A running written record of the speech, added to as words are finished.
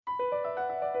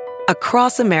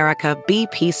Across America,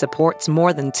 BP supports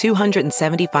more than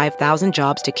 275,000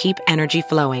 jobs to keep energy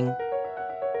flowing.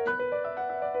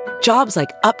 Jobs like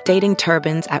updating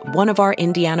turbines at one of our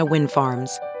Indiana wind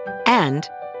farms and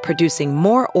producing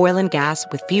more oil and gas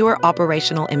with fewer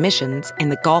operational emissions in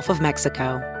the Gulf of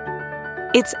Mexico.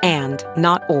 It's and,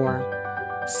 not or.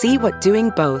 See what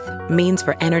doing both means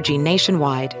for energy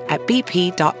nationwide at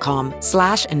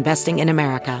bp.com/investing in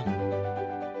America.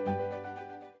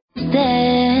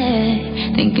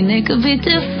 Thinking it could be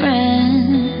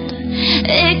different.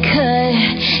 It could.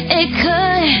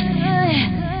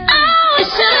 Oh, it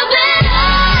should have been.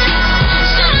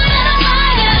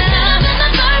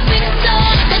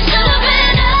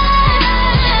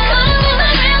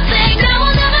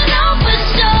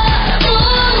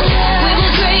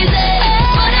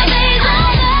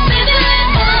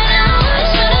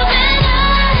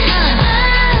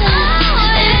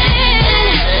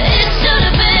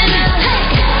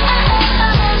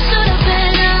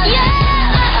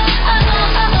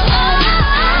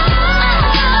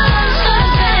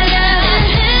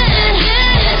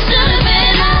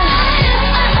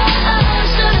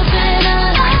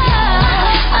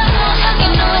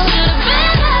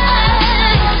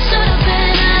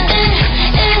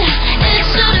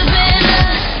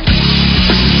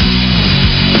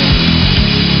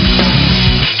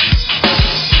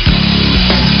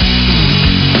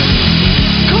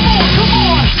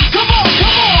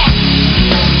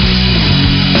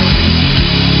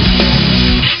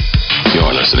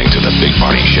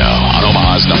 Party Show on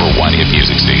Omaha's #1 hit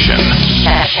music station.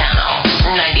 Channel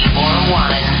 94.1.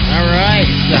 All right,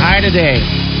 the high today.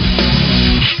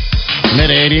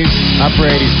 Mid-80s, upper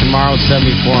 80s tomorrow,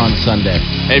 74 on Sunday.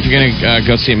 Hey, if you're going to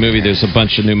go see a movie, there's a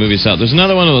bunch of new movies out. There's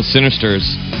another one of those Sinisters.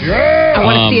 Yeah! I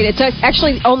want to see it. It's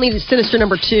actually only Sinister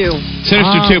number 2.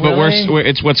 Sinister 2, but really?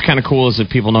 it's what's kind of cool is that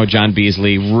people know John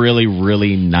Beasley, really,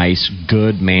 really nice,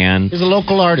 good man. He's a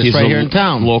local artist here in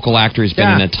town. Local actor. He's been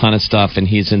in a ton of stuff, and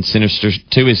he's in Sinister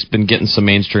 2. He's been getting some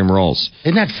mainstream roles.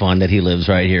 Isn't that fun that he lives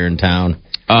right here in town?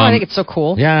 I think it's so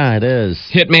cool. Yeah, it is.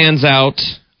 Hitman's out.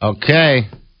 Okay.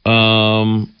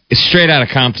 It's Straight Outta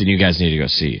Compton. You guys need to go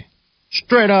see.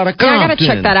 Straight Outta Compton. Yeah, I got to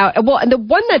check that out. Well, and the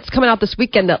one that's coming out this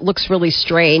weekend that looks really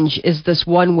strange is this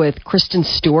one with Kristen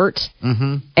Stewart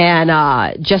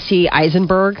and Jesse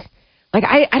Eisenberg. Like,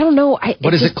 I don't know.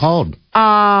 What is it called?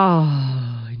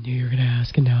 I knew you were going to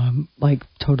ask, and now I'm, like,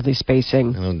 totally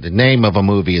spacing. The name of a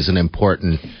movie isn't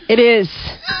important. It is.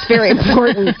 It's very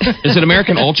important. Is it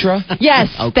American Ultra? Yes,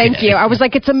 Okay. thank you. I was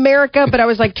like, it's America, but I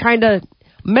was, like, trying to...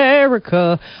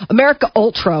 America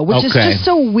Ultra, which is just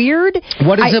so weird.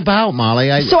 What is it about, Molly?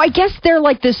 So I guess they're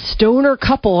like this stoner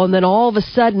couple, and then all of a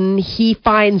sudden he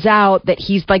finds out that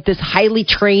he's like this highly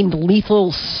trained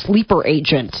lethal sleeper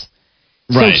agent.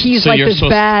 Right. So he's So like you're this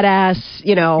supposed- badass,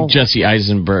 you know. Jesse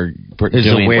Eisenberg Is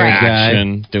doing a weird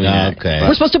action. guy. Doing that. Okay.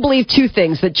 We're supposed to believe two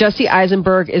things: that Jesse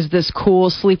Eisenberg is this cool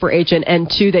sleeper agent,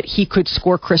 and two, that he could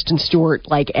score Kristen Stewart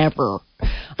like ever.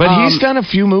 But he's done a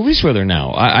few movies with her now.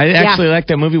 I actually like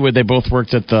that movie where they both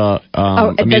worked at the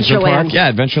amusement park. Adventureland.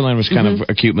 Yeah, Adventureland was kind of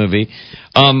a cute movie.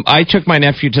 I took my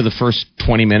nephew to the first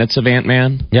 20 minutes of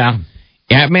Ant-Man. Yeah.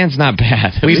 Ant-Man's not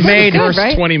bad. We've made the first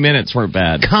right? 20 minutes weren't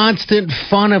bad. Constant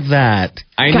fun of that.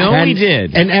 I know and, we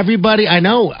did. And everybody, I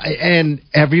know, and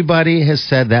everybody has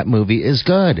said that movie is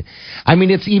good. I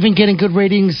mean, it's even getting good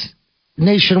ratings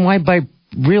nationwide by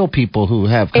real people who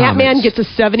have comics. Ant-Man gets a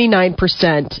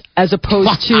 79% as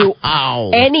opposed to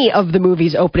Wow. any of the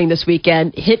movies opening this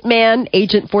weekend. Hitman,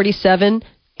 Agent 47,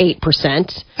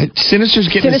 8%. Sinister's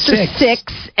getting Sinister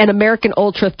 6, and American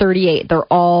Ultra 38. They're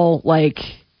all like,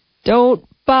 don't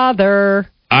bother.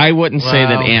 I wouldn't say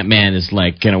that Ant-Man is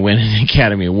like going to win an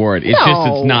Academy Award. It's just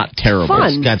it's not terrible.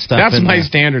 Fun. It's got stuff That's in my there.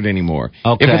 standard anymore.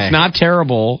 Okay. If it's not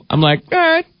terrible, I'm like, all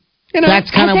right. You know,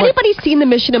 That's kind Has of what... anybody seen the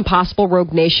Mission Impossible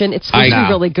Rogue Nation? It's supposed to be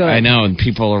really good. I know, and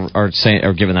people are saying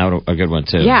are giving out a good one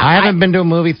too. Yeah. I haven't been to a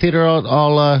movie theater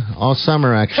all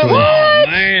summer, actually. Oh,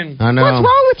 man. I know. What's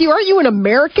wrong with you? Aren't you an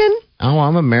American? Oh,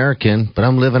 I'm American, but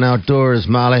I'm living outdoors,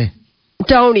 Molly.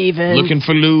 Don't even. Looking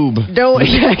for lube. Don't.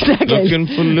 Yeah, exactly. Looking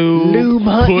for lube. Lube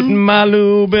hunting. Putting my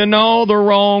lube in all the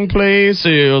wrong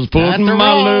places. Putting Not the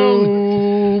my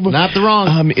wrong. lube. Not the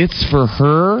wrong. It's for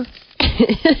her.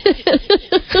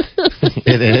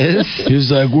 It is.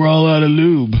 He's like, we're all out of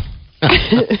lube.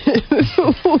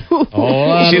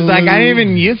 She's like, I didn't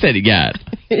even use it yet.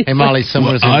 Hey, Molly,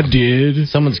 someone's did.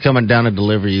 someone's coming down to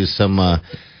deliver you some lube.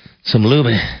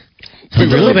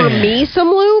 Deliver me some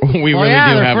lube? We really yeah,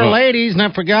 do they're have for a ladies,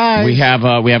 not for guys. we have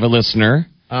a listener,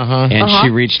 and she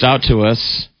reached out to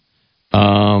us,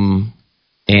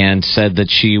 and said that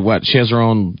she has her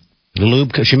own The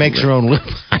lube. She makes her own lube.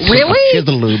 Really? She has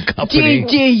the lube company.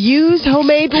 Do you use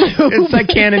homemade lube? It's like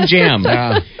can and jam.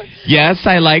 Yes,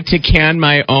 I like to can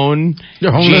my own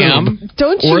jam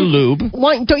or lube.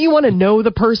 Don't you want to know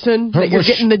the person that you're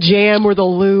getting the jam or the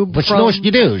lube from? What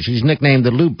you do? She's nicknamed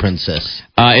the Lube Princess.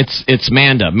 It's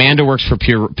Manda. Manda works for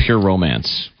Pure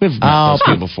Romance. We've met those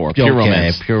people before. Pure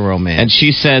Romance. Pure Romance. And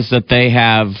she says that they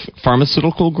have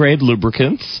pharmaceutical-grade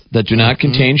luadubicants that do not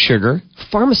contain sugar.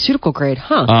 Pharmaceutical grade,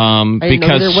 huh?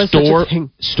 Because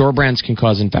store brands can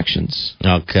cause infections.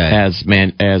 Okay. As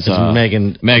Megan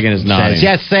is nodding. Says,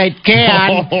 yes, they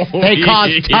can. They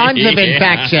cause tons of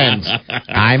infections.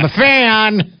 I'm a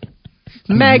fan.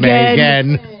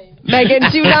 Megan,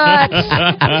 do not.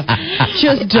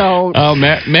 Just don't. Oh,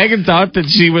 Megan thought that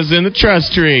she was in the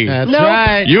trust tree. That's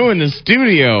right. You in the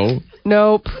studio.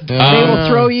 Nope. They will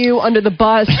throw you under the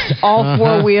bus, all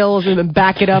four wheels, and then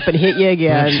back it up and hit you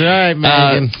again. That's right,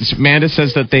 Megan. Amanda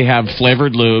says that they have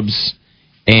flavored lubes.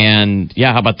 And,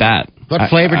 yeah, how about that? What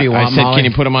flavor do you want, I said, Molly?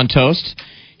 can you put them on toast?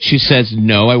 She says,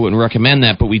 no, I wouldn't recommend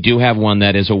that, but we do have one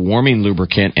that is a warming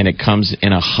lubricant, and it comes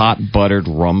in a hot buttered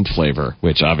rum flavor,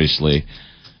 which obviously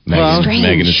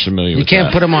Megan is familiar with. You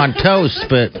can't put them on toast,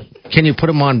 but can you put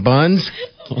them on buns?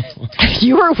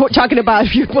 You were talking about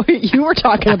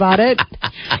it.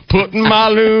 Putting my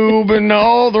lube in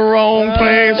all the wrong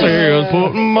places.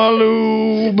 Putting my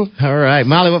lube. All right,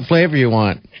 Molly, what flavor you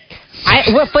want?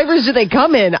 What flavors do they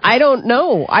come in? I don't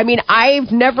know. I mean,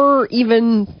 I've never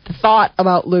even thought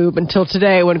about lube until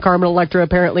today when Carmen Electra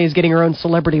apparently is getting her own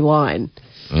celebrity line.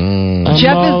 Jeff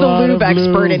is the lube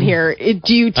expert in here.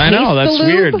 Do you taste I know, that's the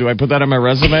lube? weird. Do I put that on my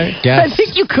resume? Yes. I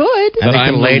think you could. I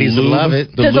think the ladies love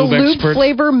it. Does a lube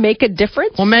flavor make a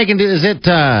difference? Well, Megan, is it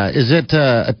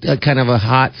a kind of a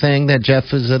hot thing that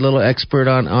Jeff is a little expert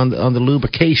on the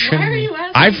lubrication? Why are you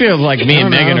asking? I feel like me and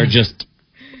Megan are just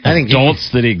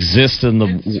adults that exist in the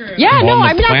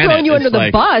I'm not throwing you under the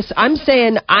bus. I'm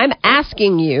saying I'm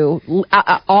asking you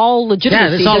all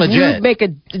legitimacy. Yeah, it's all legit.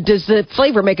 Does the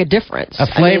flavor make a difference? A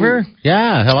flavor?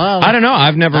 Yeah. Hello. I don't know.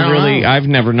 I've never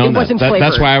known that.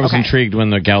 That's why I was intrigued when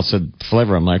the gal said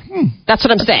flavor. I'm like, that's what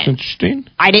I'm saying. Interesting.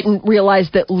 I didn't realize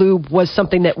that lube was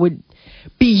something that would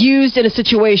be used in a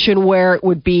situation where it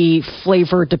would be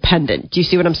flavor dependent. Do you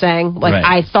see what I'm saying? Like, right.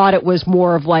 I thought it was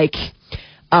more of like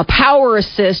a power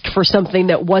assist for something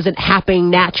that wasn't happening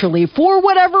naturally for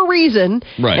whatever reason.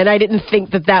 Right. And I didn't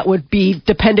think that would be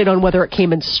dependent on whether it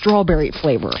came in strawberry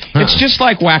flavor. It's just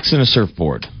like waxing a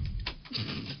surfboard.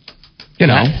 You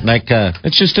know,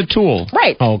 it's just a tool.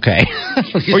 Right. Okay.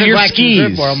 Or your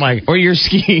skis. Or your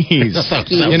skis. You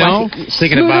know?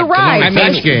 Thinking about ride.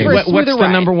 What's the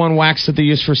number one wax that they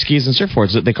use for skis and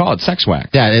surfboards? They call it sex wax.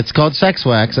 Yeah, it's called sex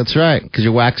wax. That's right. Because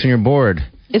you're waxing your board.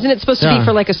 Isn't it supposed to be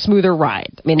for like a smoother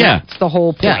ride? I mean, that's the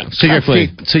whole point. Yeah. So your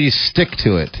feet, so you stick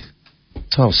to it.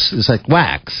 So it's like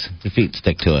wax. Your feet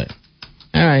stick to it.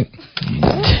 All right.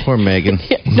 Poor Megan.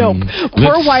 No,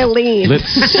 poor Wileen.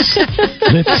 Let's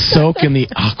soak in the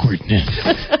awkwardness.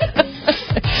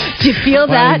 Do you feel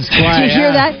that? Do you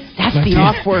hear that? That's the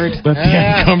awkward. Let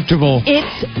the uncomfortable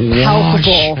It's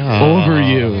palpable. over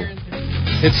you.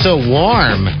 It's so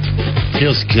warm.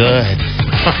 Feels good.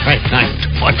 All right,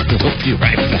 9:20. We'll be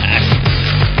right back.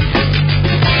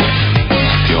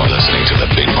 You're listening to The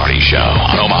Big Party Show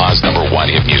on Omaha's #1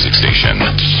 hit music station.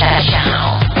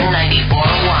 Channel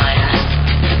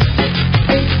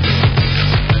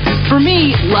 94.1. For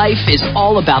me, life is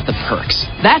all about the perks.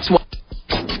 That's what.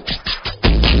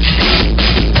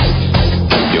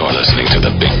 You're listening to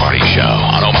The Big Party Show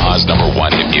on Omaha's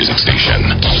 #1 hit music station.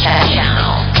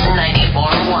 Channel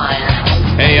 94.1.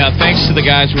 Hey, thanks to the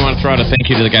guys. We want to throw out a thank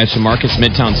you to the guys from Marcus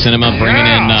Midtown Cinema bringing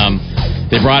in.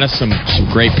 They brought us some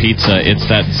great pizza. It's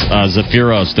that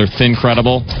Zaffiro's. They're thin,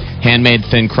 credible, handmade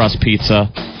thin crust pizza,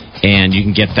 and you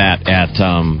can get that at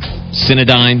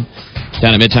Cinedyne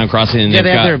down at Midtown Crossing. And they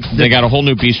got a whole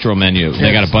new bistro menu. Yes.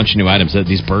 They got a bunch of new items.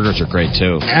 These burgers are great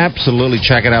too. Absolutely,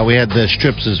 check it out. We had the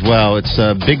strips as well. It's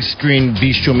a big screen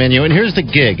bistro menu, and here's the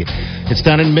gig. It's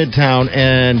down in Midtown,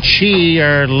 and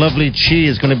our lovely Chi,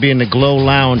 is going to be in the Glow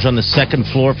Lounge on the second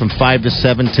floor from 5 to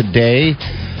 7 today.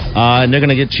 And they're going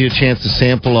to get you a chance to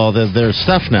sample all their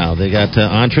stuff now. They got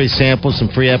entree samples, some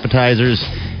free appetizers,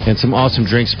 and some awesome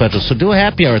drink specials. So do a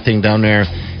happy hour thing down there.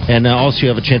 And also you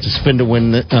have a chance to spin to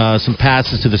win some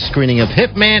passes to the screening of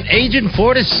Hitman Agent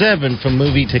 47 from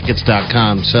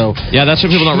MovieTickets.com. So yeah, that's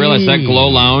what people don't realize. That Glow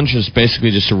Lounge is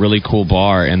basically just a really cool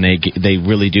bar, and they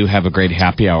really do have a great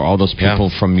happy hour. All those people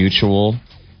from Mutual...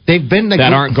 They've been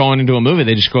that aren't going into a movie.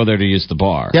 They just go there to use the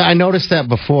bar. Yeah, I noticed that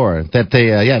before. That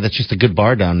that's just a good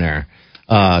bar down there.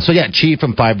 So yeah, Chi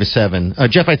from 5 to 7.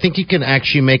 Jeff, I think you can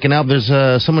actually make an album.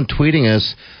 There's someone tweeting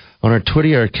us on our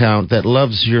Twitter account that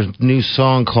loves your new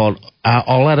song called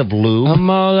All Out of Lube. I'm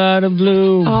all out of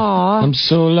lube. Aww. I'm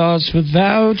so lost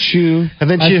without you. And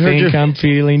then she I'm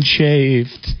feeling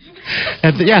chafed.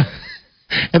 And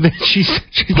and then she's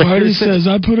Party says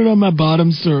I put it on my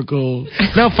bottom circle.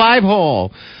 No,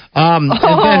 5-hole.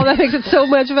 That makes it so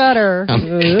much better.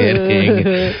 I'm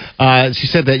kidding. She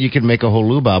said that you could make a whole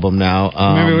lube album now.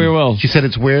 Maybe we will. She said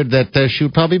it's weird that she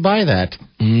would probably buy that.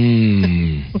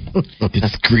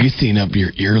 It's greasing up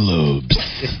your earlobes.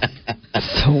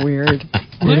 So weird.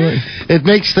 It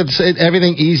makes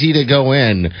everything easy to go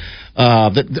in.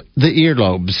 The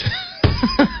earlobes.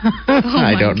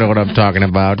 I don't know what I'm talking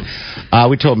about.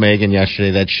 We told Megan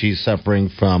yesterday that she's suffering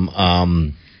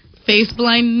from face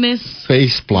blindness.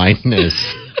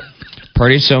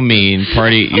 Party's so mean.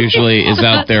 Party usually is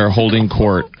out there holding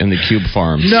court in the Cube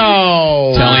Farms.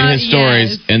 No. Telling his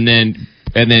stories, yes. and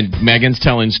then Megan's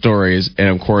telling stories, and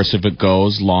of course, if it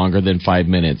goes longer than 5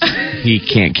 minutes, he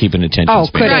can't keep an attention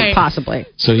span. Couldn't Right. possibly.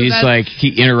 So he's like,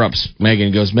 he interrupts Megan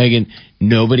and goes, Megan,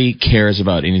 nobody cares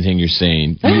about anything you're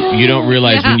saying. You don't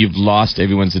realize when you've lost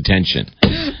everyone's attention.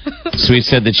 So he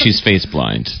said that she's face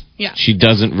blind. Yeah. She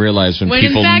doesn't realize when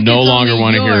people in fact, no it's longer only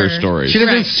want to hear her your- stories. She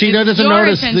doesn't. Right. She It's doesn't your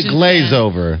notice the attention glaze span.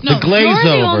 over. No, the glaze you're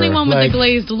the over. only one with like, the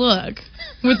glazed look.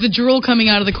 With the drool coming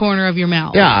out of the corner of your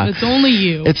mouth. Yeah. It's only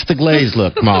you. It's the glaze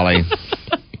look, Molly.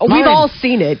 We've all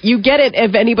seen it. You get it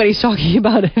if anybody's talking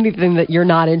about anything that you're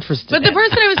not interested But in. the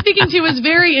person I was speaking to was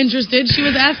very interested. She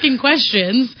was asking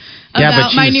questions Yeah, but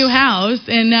about my she's- new house,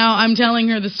 and now I'm telling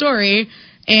her the story.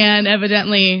 And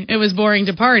evidently, it was boring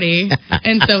to Party,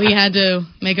 and so he had to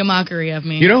make a mockery of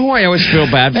me. You know who I always feel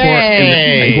bad for?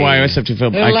 Hey. Who I always have to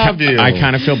feel I love you. I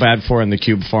kind of feel bad for in the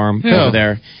Cube Farm over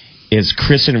there is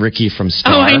Chris and Ricky from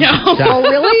Star. Oh, I know. Oh,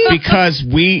 really? Because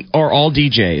we are all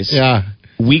DJs. Yeah.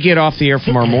 We get off the air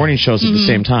from our morning shows at the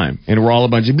same time, and we're all a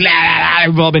bunch of blah, blah,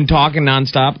 blah. We've all been talking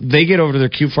nonstop. They get over to their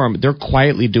Cube Farm. They're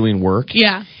quietly doing work.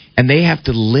 Yeah. And they have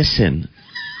to listen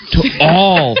to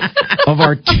all of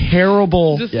our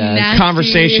terrible Just nasty.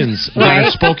 conversations that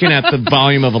are spoken at the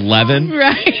volume of 11.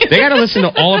 Right. They got to listen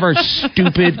to all of our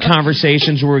stupid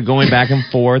conversations where we're going back and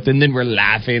forth, and then we're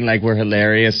laughing like we're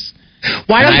hilarious.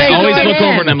 Why don't And I they always join look in?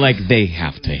 over and I'm like, they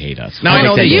have to hate us. No, I I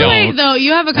know think they they You don't. ain't, though.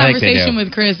 You have a I think they conversation do.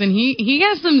 with Chris, and he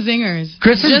has some zingers.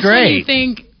 Chris is Just when you great.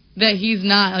 think that he's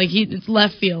not, like it's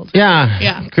left field. Yeah.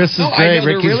 Yeah. Chris is No, I great. know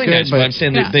they're Ricky's really good. nice, but I'm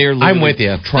saying that they are I'm literally with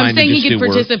you. trying I'm saying to he just could do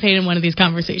work. participate in one of these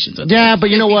conversations with Yeah, us. but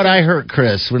you know what? I hurt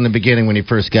Chris in the beginning when he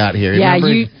first got here. Yeah,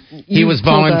 Remember? He you was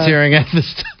pulled a- volunteering at the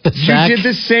You shack. did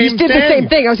the same You did the same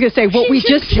thing. I was going to say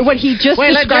what he just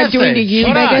Wait, let described Jeff doing to say. you,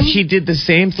 Hold on. Megan. He did the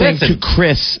same thing Listen. to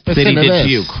Chris that Listen he to did this. to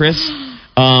you. Chris,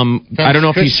 I don't know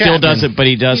if he Chris still Chapman. does it, but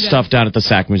he does stuff down at the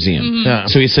Sac Museum. Yeah.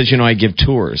 So he says, I give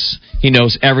tours. He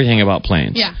knows everything about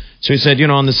planes. Yeah. So he said,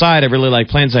 on the side, I really like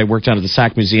planes. I work down at the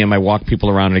Sac Museum. I walk people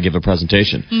around and I give a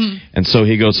presentation. And so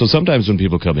he goes, so sometimes when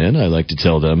people come in, I like to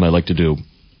tell them, I do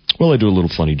a little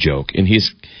funny joke. And he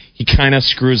kind of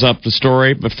screws up the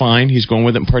story, but fine. He's going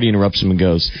with it, and Party interrupts him and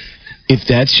goes, if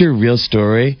that's your real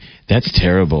story, that's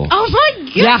terrible. Oh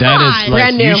my god! That is like,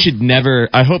 Brand new. you should never.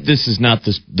 I hope this is not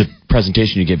the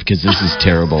presentation you give because this is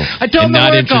terrible. I told and him to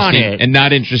not work on interesting it. and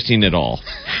not interesting at all.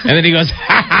 And then he goes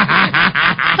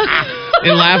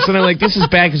and laughs, and I'm like, this is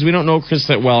bad because we don't know Chris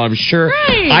that well. I'm sure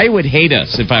Right. I would hate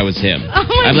us if I was him. Oh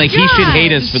my I'm like, he should hate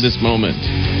gosh. us for this moment.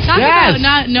 Talk Yes. about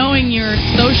not knowing your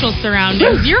social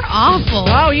surroundings. You're awful.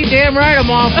 Oh, you damn right I'm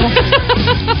awful.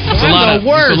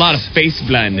 There's a lot of face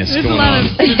blindness There's a going lot on.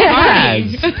 of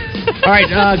partying. All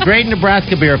right, Great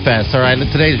Nebraska Beer Fest. All right,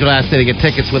 today's your last day to get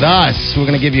tickets with us. We're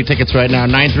going to give you tickets right now,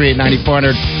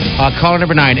 938-9400. Caller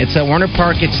number 9. It's at Warner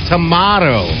Park. It's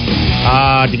tomorrow.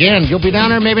 Again, you'll be down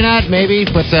there, maybe not, maybe,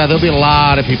 but there'll be a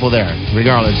lot of people there,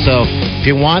 regardless. So if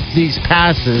you want these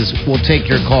passes, we'll take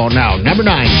your call now. Number 9.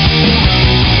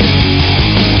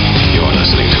 You're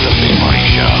listening to The Big Party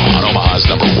Show on Omaha's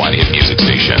 #1 hit music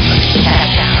station.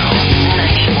 Channel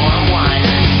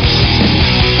 94.1.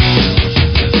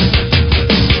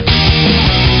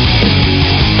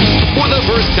 For the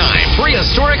first time,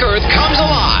 prehistoric Earth comes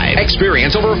alive.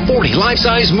 Experience over 40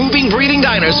 life-size moving, breathing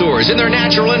dinosaurs in their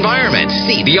natural environment.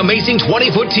 See the amazing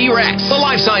 20-foot T-Rex, the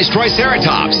life-size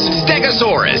Triceratops,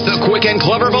 Stegosaurus, the quick and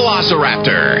clever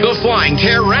Velociraptor, the flying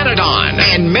Pteranodon,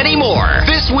 and many more.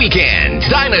 This weekend,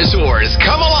 dinosaurs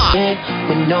come alive.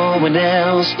 When no one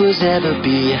else was ever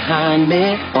behind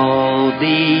me, all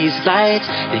these lights,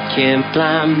 they can't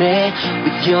blind me.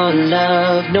 With your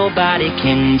love, nobody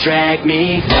can drag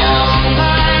me down. All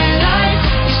my life,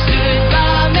 you stood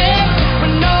by me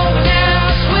when no one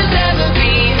else was ever behind me.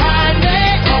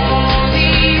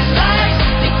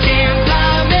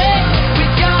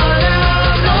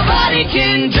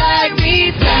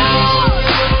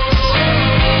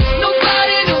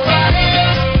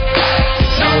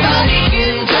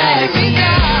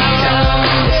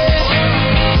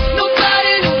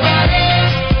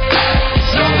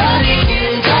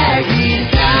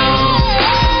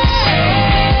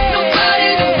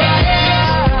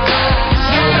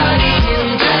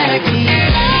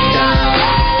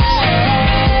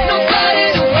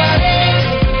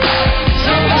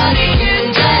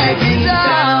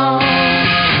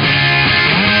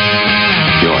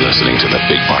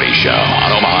 Big Party Show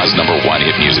on Omaha's number 1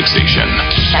 hit music station.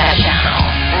 Channel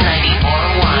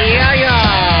 94.1.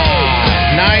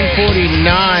 Yeah.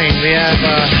 9:49. We have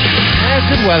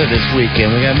good weather this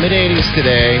weekend. We got mid-80s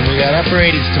today. We got upper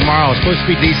 80s tomorrow. It's supposed to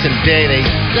be a decent day. They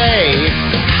say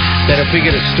that if we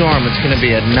get a storm, it's going to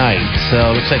be at night.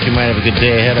 So it looks like we might have a good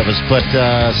day ahead of us. But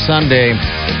Sunday,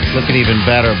 looking even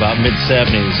better, about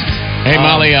mid-70s. Hey,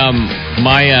 Molly,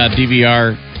 my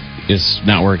DVR is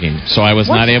not working. So I was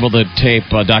not able to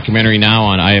tape a documentary now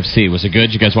on IFC. Was it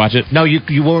good? You guys watch it? No, you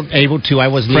weren't able to. I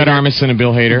wasn't. Fred Armisen and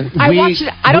Bill Hader. I watched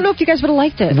it. I don't know if you guys would have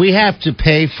liked it. We have to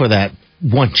pay for that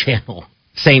one channel.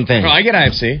 Same thing. Oh, I get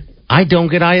IFC. I don't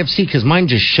get IFC because mine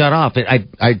just shut off.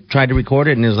 I tried to record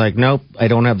it and it was like, nope, I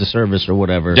don't have the service or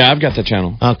whatever. Yeah, I've got the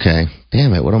channel. Okay.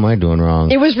 Damn it. What am I doing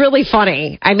wrong? It was really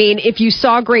funny. I mean, if you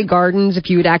saw Grey Gardens, if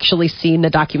you had actually seen the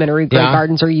documentary Grey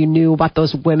Gardens or you knew about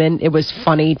those women, it was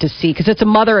funny to see because it's a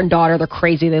mother and daughter. They're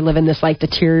crazy. They live in this like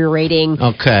deteriorating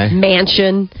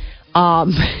mansion. But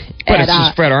it's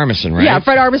just Fred Armisen, right? Yeah,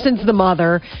 Fred Armisen's the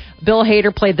mother. Bill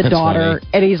Hader played the daughter,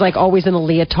 and he's like always in a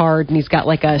leotard, and he's got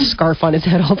like a scarf on his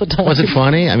head all the time. Was it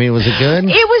funny? I mean, was it good? It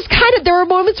was kind of. There were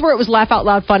moments where it was laugh out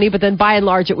loud funny, but then by and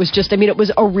large, it was just. I mean, it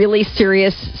was a really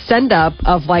serious send up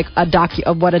of like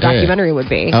of what a documentary would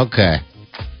be. Okay.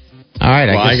 All right.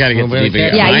 I got to get the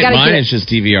DVR. Yeah, you got to mine is just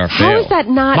DVR fail. How is that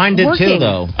not? Mine did working? too,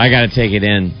 though. I got to take it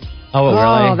in. Oh,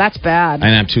 really? Oh, that's bad.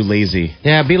 And I'm too lazy.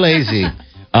 Yeah, be lazy.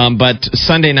 But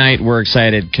Sunday night, we're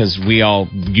excited because we all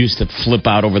used to flip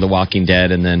out over The Walking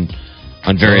Dead, and then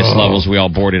on various levels, we all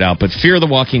boarded out. But Fear the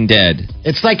Walking Dead.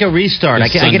 It's like a restart. I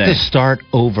get to start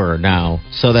over now,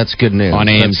 so that's good news. On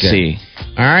AMC.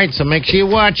 All right, so make sure you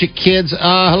watch it, kids.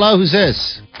 Hello, who's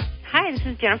this? Hi, this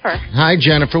is Jennifer. Hi,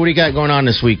 Jennifer. What do you got going on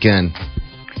this weekend?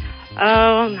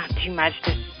 Oh, not too much.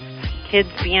 Just kids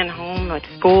being home with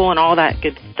school and all that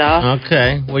good stuff.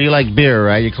 Okay. Well, you like beer,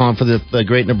 right? You're calling for the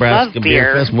Great Nebraska Love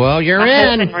beer. Fest. Well, you're My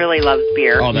in. husband really loves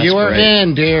beer. Oh, that's you are great.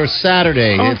 in, dear.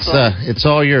 Saturday. Awesome. It's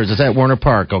all yours. It's at Warner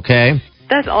Park, okay?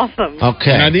 That's awesome.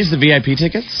 Okay. And are these the VIP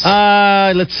tickets?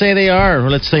 Let's say they are, or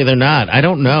let's say they're not. I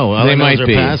don't know. They might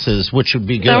be. Passes, which would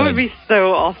be good. That would be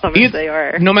so awesome if they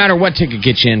are. No matter what ticket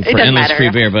gets you in for endless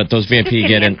free beer, but those VIP Just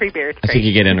get in. Free beer. I think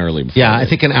you get in early. Yeah, I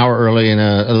think an hour early and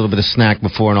a little bit of snack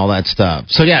before and all that stuff.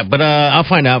 So, yeah, but I'll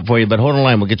find out for you. But hold on the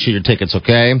line. We'll get you your tickets,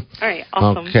 okay? All right,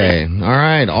 awesome. Okay. All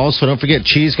right. Also, don't forget,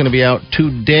 Cheese going to be out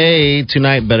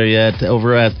tonight, better yet,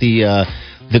 over at the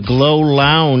Glow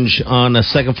Lounge on the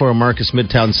second floor of Marcus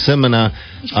Midtown Simona.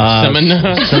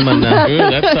 Simona? Simona. Ooh,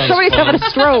 that sounds Somebody's having a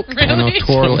stroke. I know,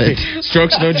 toilet.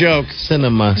 Stroke's no joke.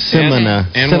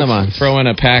 Simona. And we'll throw in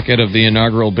a packet of the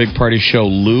inaugural Big Party Show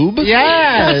lube.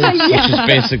 Yes. Which is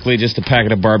basically just a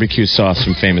packet of barbecue sauce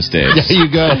from Famous Dave's. There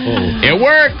you go. It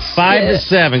works. 5 to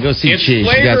 7. Go see It's Cheese.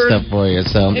 She got flavored. stuff for you.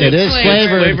 So it is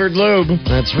Flavored lube.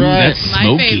 That's right. That's My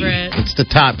smoky. favorite. It's the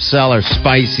top seller.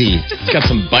 Spicy. It's got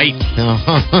some bite.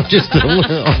 Just a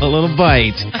little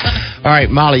bite. All right,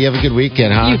 Molly, you have a good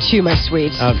weekend, huh? You too, my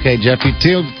sweet. Okay, Jeff, you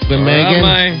too.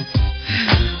 Megan.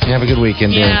 You have a good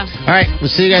weekend, dude. Yeah. All right,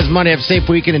 we'll see you guys Monday. Have a safe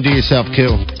weekend and do yourself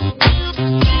cool.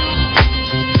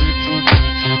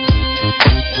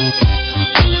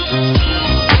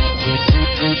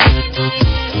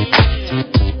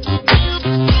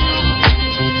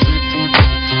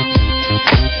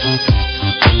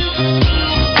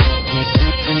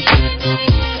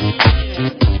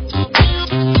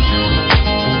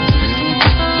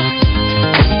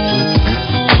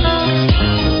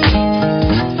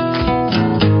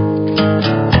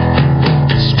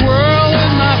 Squirrel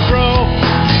in my fro,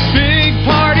 big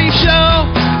party show.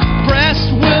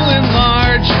 Breast will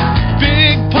enlarge,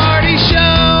 big party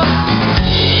show.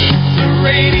 The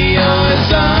radio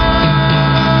is on.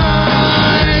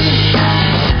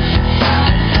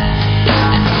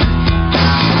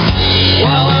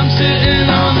 While I'm sitting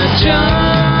on the john.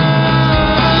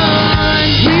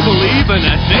 We believe in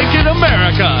a naked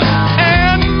America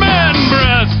and man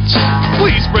breasts.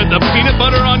 Please spread the peanut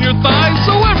butter on your thighs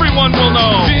so everyone will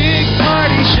know. Big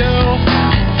party show.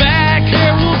 Back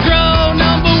hair will grow.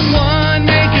 Number one,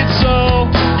 make it so.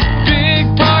 Big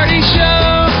party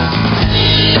show.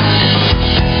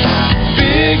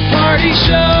 Big party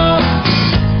show.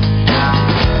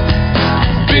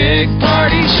 Big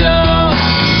party show.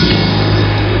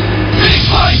 Big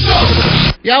party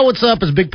show. Yo, what's up? It's Big